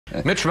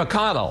Mitch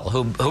McConnell,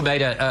 who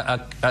made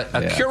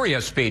a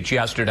curious speech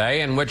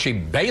yesterday in which he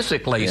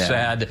basically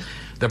said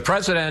the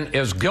president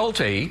is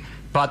guilty,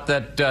 but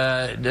that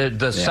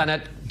the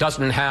Senate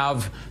doesn't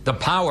have the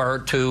power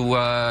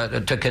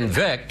to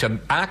convict, to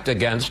act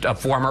against a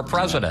former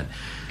president.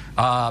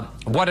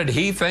 What did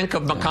he think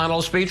of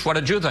McConnell's speech? What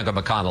did you think of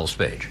McConnell's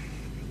speech?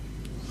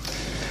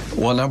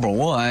 Well, number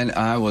one,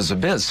 I was a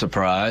bit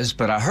surprised,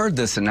 but I heard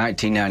this in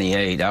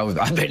 1998.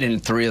 I've been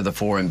in 3 of the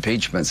 4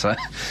 impeachments.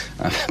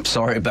 I'm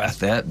sorry about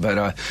that,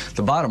 but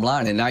the bottom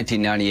line, in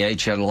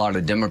 1998, you had a lot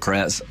of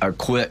Democrats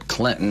acquit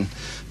Clinton,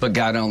 but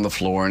got on the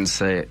floor and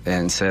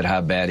said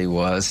how bad he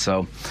was.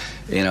 So,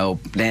 you know,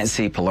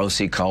 Nancy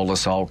Pelosi called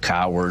us all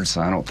cowards.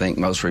 I don't think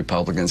most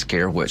Republicans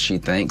care what she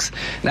thinks.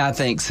 And I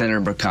think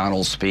Senator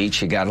McConnell's speech,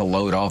 he got a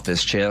load off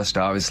his chest,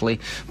 obviously.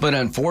 But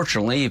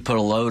unfortunately, he put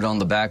a load on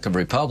the back of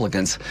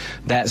Republicans.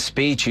 That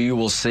speech you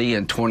will see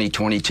in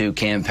 2022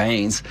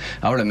 campaigns.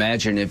 I would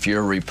imagine if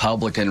you're a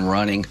Republican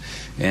running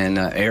in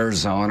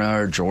Arizona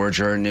or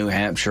Georgia or New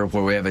Hampshire,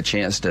 where we have a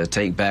chance to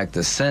take back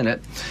the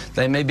Senate,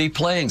 they may be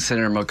playing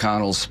Senator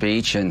McConnell's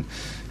speech and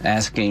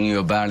asking you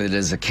about it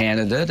as a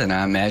candidate. And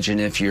I imagine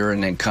if you're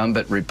an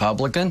incumbent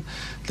Republican,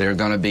 there are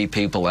going to be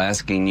people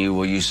asking you,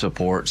 will you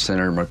support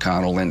Senator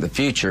McConnell in the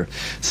future?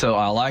 So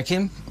I like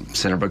him.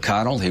 Senator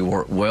McConnell, he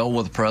worked well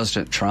with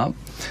President Trump.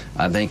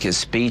 I think his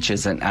speech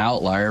is an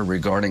outlier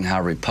regarding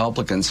how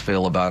Republicans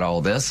feel about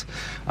all this.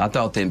 I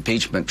thought the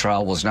impeachment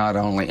trial was not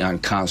only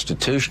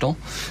unconstitutional,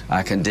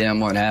 I condemn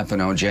what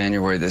happened on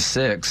January the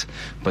 6th,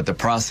 but the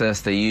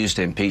process they used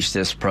to impeach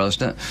this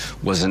president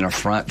was an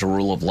affront to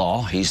rule of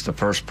law. He's the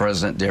first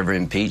president to ever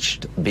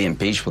be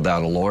impeached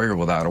without a lawyer,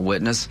 without a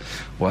witness,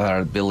 without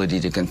an ability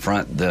to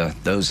confront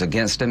those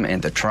against him,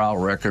 and the trial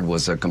record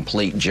was a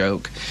complete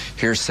joke,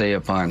 hearsay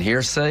upon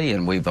hearsay,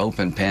 and we've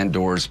opened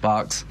Pandora's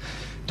box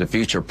to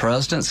future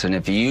presidents. And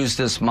if you use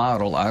this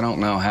model, I don't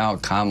know how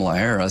Kamala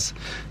Harris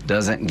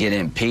doesn't get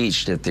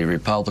impeached if the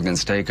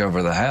Republicans take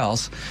over the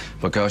House,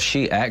 because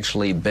she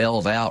actually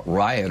bailed out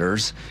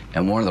rioters,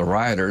 and one of the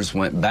rioters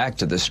went back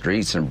to the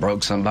streets and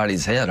broke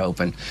somebody's head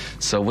open.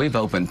 So we've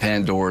opened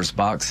Pandora's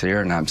box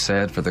here, and I'm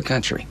sad for the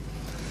country.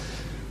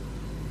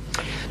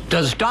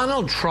 Does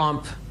Donald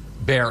Trump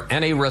bear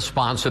any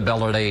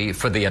responsibility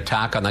for the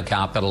attack on the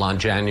Capitol on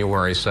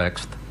January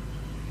 6th?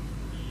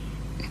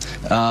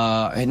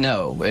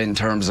 No. In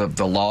terms of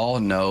the law,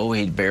 no.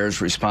 He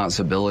bears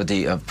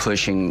responsibility of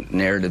pushing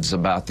narratives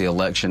about the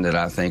election that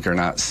I think are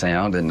not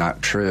sound and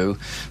not true.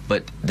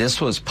 But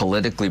this was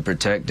politically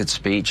protected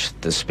speech.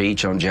 The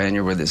speech on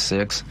January the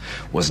 6th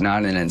was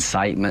not an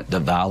incitement to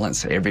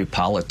violence. Every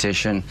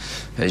politician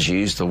has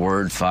used the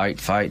word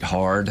fight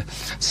hard.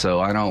 So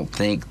I don't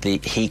think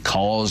that he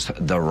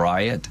caused the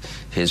riot.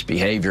 His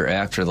behavior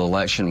after the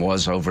election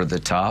was over the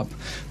top.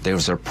 There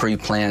was a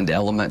pre-planned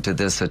element to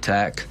this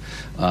attack,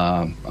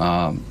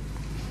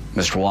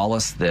 Mr.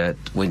 Wallace, that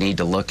we need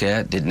to look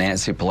at. Did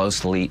Nancy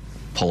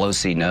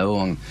Pelosi know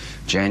on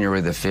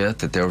January the 5th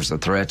that there was a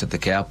threat to the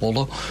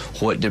Capitol?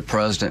 What did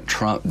President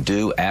Trump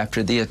do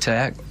after the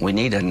attack? We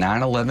need a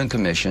 9/11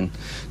 commission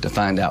to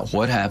find out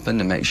what happened,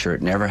 to make sure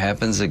it never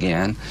happens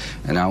again.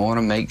 And I want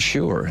to make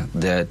sure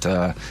that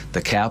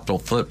the Capitol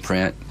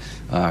footprint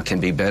can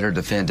be better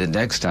defended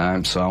next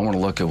time. So I want to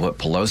look at what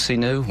Pelosi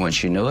knew when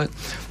she knew it,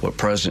 what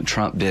President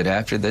Trump did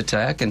after the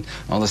attack, and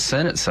on the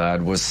Senate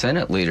side, was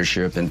Senate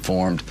leadership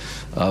informed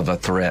of a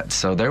threat?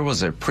 So there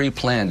was a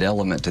pre-planned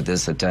element to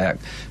this attack,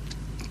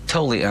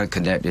 totally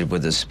unconnected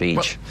with the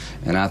speech,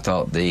 and I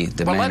thought the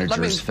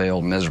managers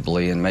failed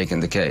miserably in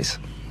making the case.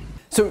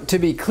 So to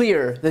be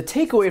clear, the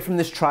takeaway from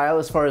this trial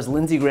as far as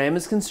Lindsey Graham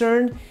is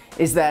concerned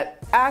is that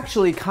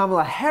actually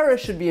Kamala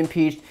Harris should be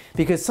impeached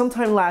because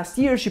sometime last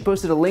year she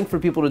posted a link for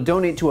people to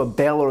donate to a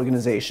bail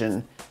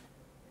organization.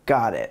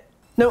 Got it.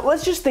 Now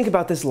let's just think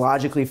about this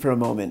logically for a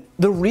moment.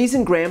 The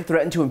reason Graham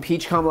threatened to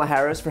impeach Kamala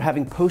Harris for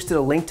having posted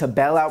a link to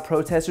bail out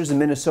protesters in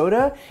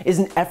Minnesota is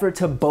an effort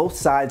to both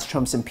sides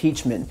Trump's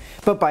impeachment.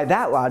 But by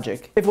that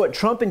logic, if what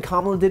Trump and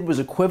Kamala did was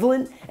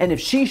equivalent, and if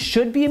she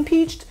should be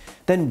impeached,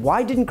 then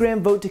why didn't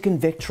Graham vote to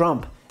convict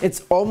Trump?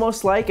 It's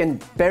almost like,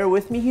 and bear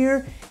with me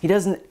here, he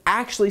doesn't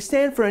actually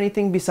stand for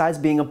anything besides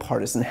being a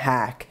partisan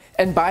hack.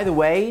 And by the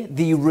way,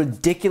 the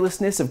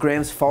ridiculousness of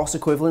Graham's false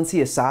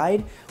equivalency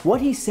aside, what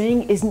he's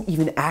saying isn't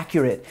even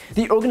accurate.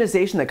 The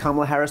organization that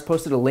Kamala Harris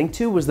posted a link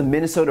to was the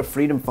Minnesota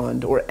Freedom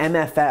Fund, or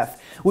MFF,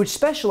 which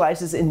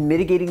specializes in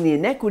mitigating the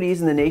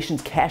inequities in the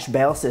nation's cash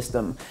bail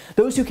system.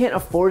 Those who can't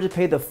afford to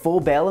pay the full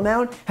bail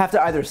amount have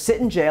to either sit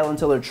in jail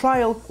until their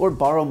trial or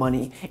borrow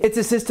money. It's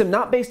a system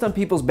not based on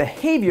people's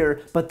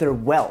behavior, but their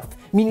wealth,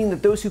 meaning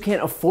that those who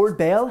can't afford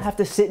bail have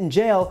to sit in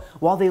jail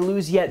while they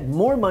lose yet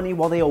more money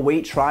while they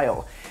await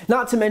trial.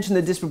 Not to mention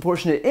the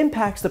disproportionate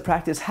impacts the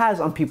practice has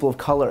on people of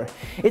color.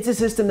 It's a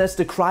system that's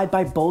decried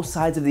by both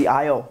sides of the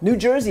aisle. New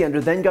Jersey,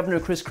 under then-Governor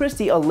Chris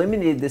Christie,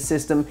 eliminated this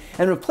system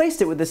and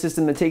replaced it with a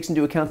system that takes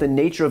into account the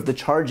nature of the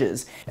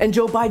charges. And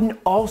Joe Biden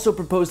also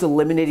proposed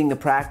eliminating the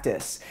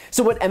practice.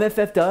 So what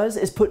MFF does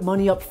is put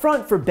money up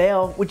front for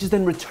bail, which is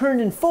then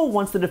returned in full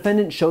once the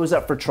defendant shows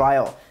up for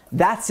trial.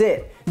 That's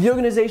it. The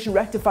organization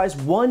rectifies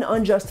one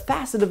unjust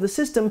facet of the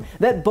system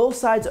that both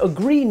sides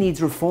agree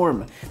needs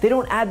reform. They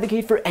don't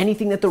advocate for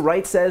anything that the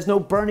right says, no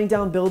burning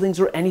down buildings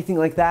or anything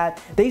like that.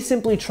 They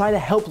simply try to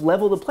help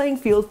level the playing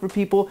field for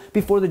people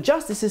before the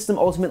justice system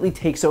ultimately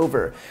takes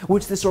over,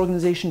 which this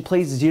organization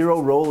plays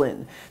zero role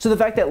in. So the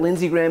fact that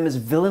Lindsey Graham is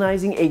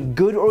villainizing a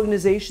good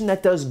organization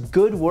that does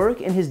good work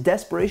in his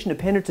desperation to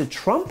pander to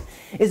Trump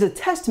is a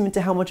testament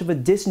to how much of a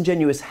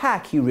disingenuous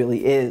hack he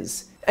really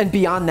is. And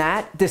beyond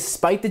that,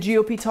 despite the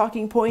GOP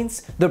talking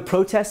points, the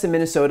protests in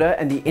Minnesota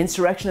and the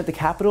insurrection at the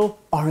Capitol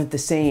aren't the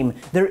same.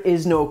 There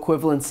is no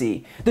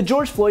equivalency. The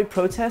George Floyd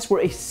protests were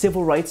a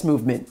civil rights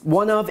movement,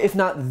 one of, if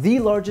not the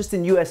largest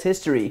in US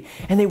history,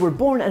 and they were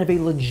born out of a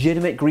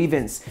legitimate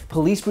grievance: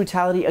 police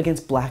brutality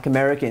against Black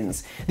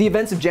Americans. The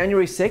events of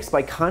January 6th,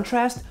 by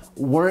contrast,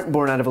 weren't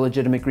born out of a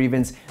legitimate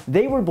grievance.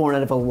 They were born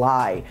out of a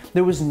lie.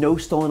 There was no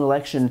stolen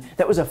election.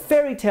 That was a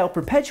fairy tale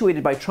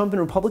perpetuated by Trump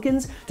and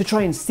Republicans to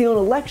try and steal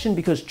an election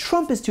because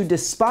Trump is too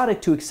despotic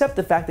to accept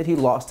the fact that he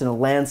lost in a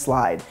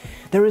landslide.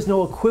 There is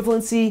no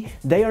equivalency.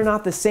 They are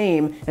not the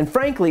same. And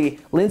frankly,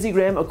 Lindsey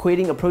Graham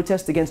equating a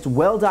protest against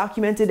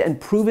well-documented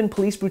and proven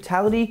police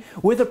brutality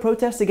with a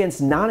protest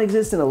against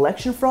non-existent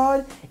election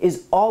fraud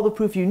is all the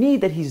proof you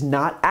need that he's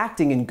not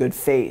acting in good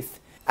faith.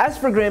 As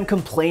for Graham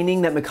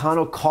complaining that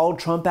McConnell called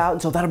Trump out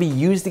and so that'll be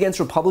used against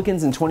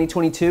Republicans in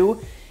 2022,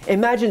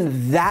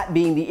 imagine that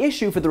being the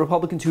issue for the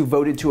Republicans who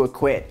voted to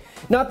acquit.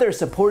 Not their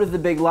support of the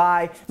big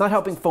lie, not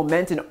helping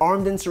foment an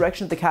armed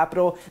insurrection at the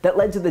Capitol that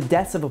led to the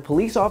deaths of a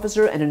police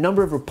officer and a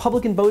number of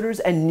Republican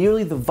voters and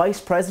nearly the vice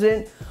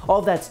president. All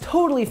of that's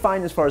totally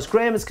fine as far as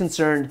Graham is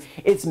concerned.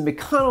 It's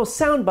McConnell's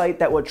soundbite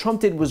that what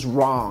Trump did was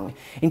wrong,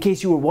 in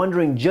case you were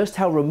wondering just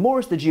how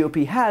remorse the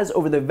GOP has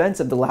over the events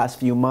of the last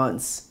few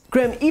months.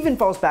 Graham even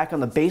falls back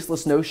on the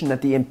baseless notion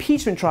that the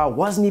impeachment trial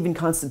wasn't even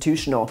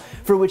constitutional,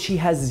 for which he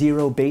has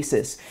zero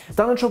basis.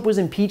 Donald Trump was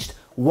impeached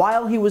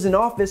while he was in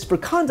office for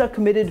conduct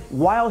committed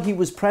while he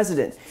was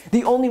president.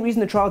 The only reason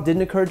the trial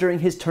didn't occur during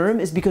his term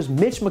is because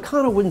Mitch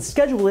McConnell wouldn't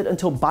schedule it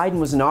until Biden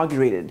was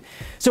inaugurated.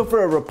 So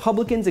for a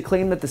Republican to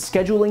claim that the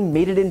scheduling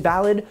made it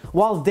invalid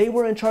while they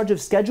were in charge of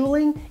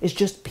scheduling is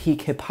just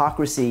peak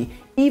hypocrisy,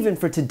 even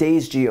for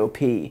today's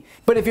GOP.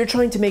 But if you're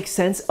trying to make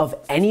sense of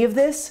any of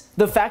this,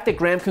 the fact that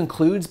Graham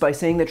concludes by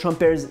saying that Trump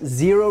bears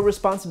zero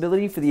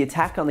responsibility for the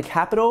attack on the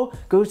Capitol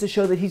goes to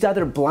show that he's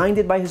either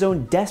blinded by his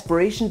own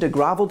desperation to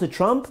grovel to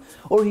Trump,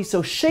 or he's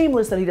so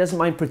shameless that he doesn't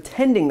mind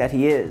pretending that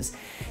he is.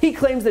 He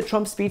claims that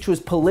Trump's speech was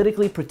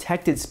politically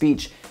protected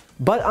speech,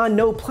 but on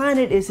no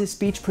planet is his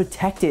speech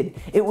protected.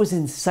 It was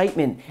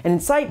incitement, and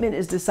incitement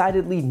is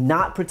decidedly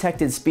not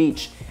protected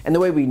speech. And the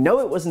way we know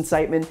it was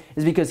incitement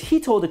is because he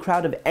told a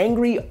crowd of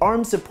angry,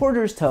 armed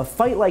supporters to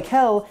fight like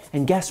hell,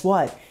 and guess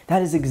what?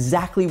 That is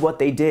exactly what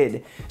they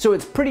did. So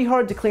it's pretty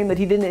hard to claim that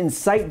he didn't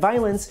incite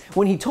violence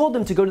when he told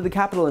them to go to the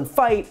Capitol and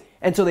fight,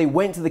 and so they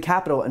went to the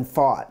Capitol and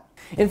fought.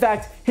 In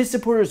fact, his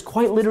supporters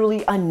quite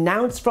literally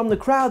announced from the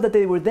crowd that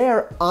they were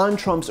there on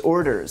Trump's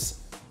orders.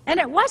 And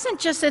it wasn't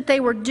just that they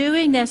were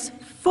doing this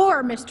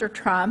for Mr.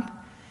 Trump,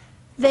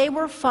 they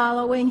were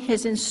following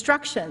his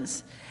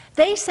instructions.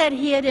 They said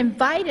he had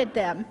invited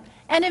them,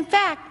 and in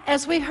fact,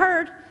 as we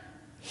heard,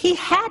 he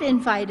had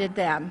invited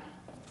them.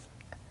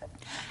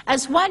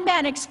 As one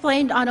man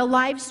explained on a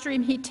live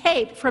stream he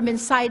taped from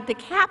inside the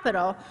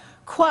Capitol,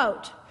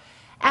 quote,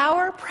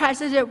 "Our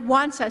president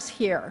wants us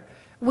here.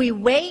 We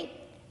wait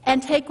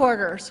and take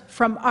orders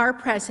from our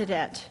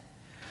president."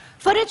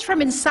 Footage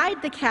from inside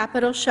the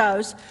Capitol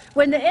shows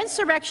when the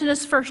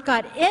insurrectionists first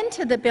got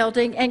into the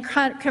building and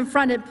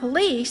confronted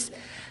police,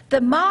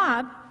 the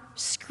mob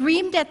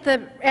screamed at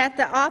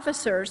the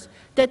officers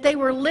that they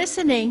were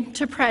listening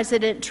to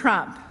President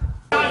Trump.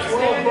 There's a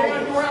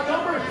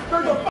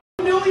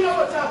million of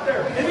us out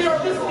there, and we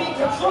are listening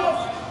to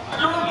Trump.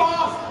 You're the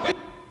boss.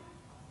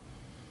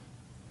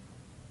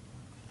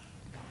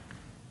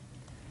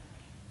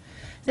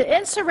 The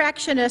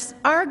insurrectionists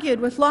argued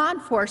with law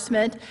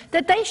enforcement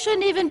that they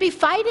shouldn't even be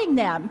fighting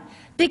them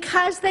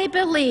because they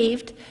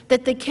believed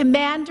that the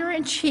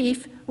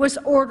commander-in-chief was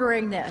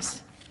ordering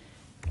this.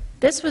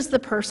 This was the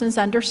person's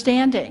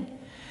understanding.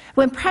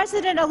 When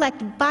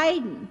President-elect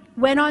Biden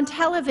went on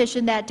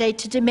television that day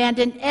to demand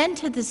an end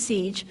to the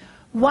siege,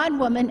 one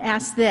woman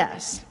asked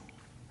this.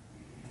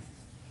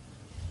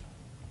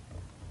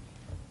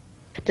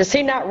 Does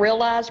he not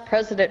realize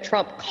President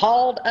Trump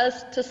called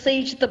us to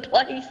siege the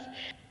place?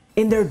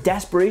 In their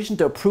desperation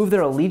to prove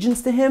their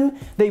allegiance to him,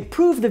 they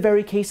proved the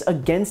very case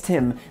against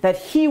him, that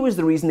he was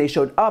the reason they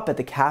showed up at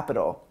the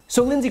Capitol.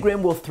 So Lindsey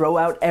Graham will throw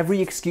out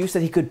every excuse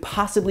that he could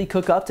possibly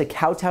cook up to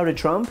kowtow to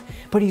Trump,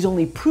 but he's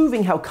only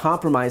proving how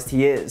compromised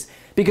he is.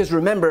 Because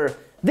remember,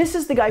 this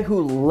is the guy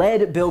who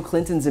led Bill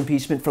Clinton's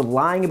impeachment for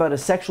lying about a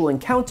sexual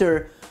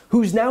encounter,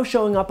 who's now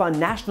showing up on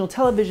national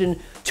television,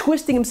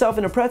 twisting himself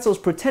into pretzels,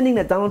 pretending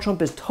that Donald Trump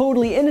is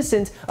totally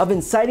innocent of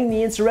inciting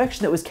the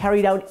insurrection that was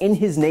carried out in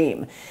his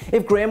name.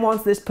 If Graham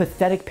wants this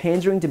pathetic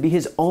pandering to be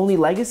his only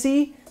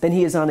legacy, then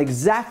he is on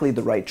exactly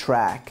the right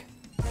track.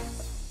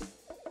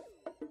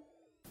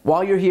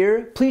 While you're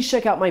here, please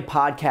check out my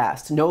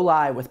podcast, No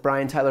Lie with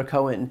Brian Tyler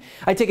Cohen.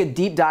 I take a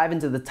deep dive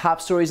into the top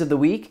stories of the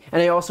week,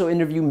 and I also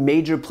interview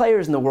major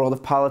players in the world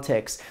of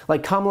politics,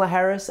 like Kamala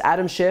Harris,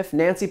 Adam Schiff,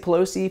 Nancy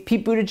Pelosi,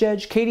 Pete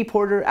Buttigieg, Katie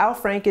Porter, Al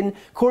Franken,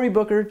 Cory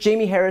Booker,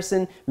 Jamie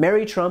Harrison,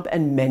 Mary Trump,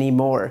 and many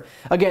more.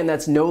 Again,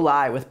 that's No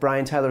Lie with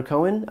Brian Tyler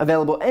Cohen,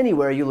 available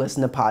anywhere you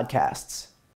listen to podcasts.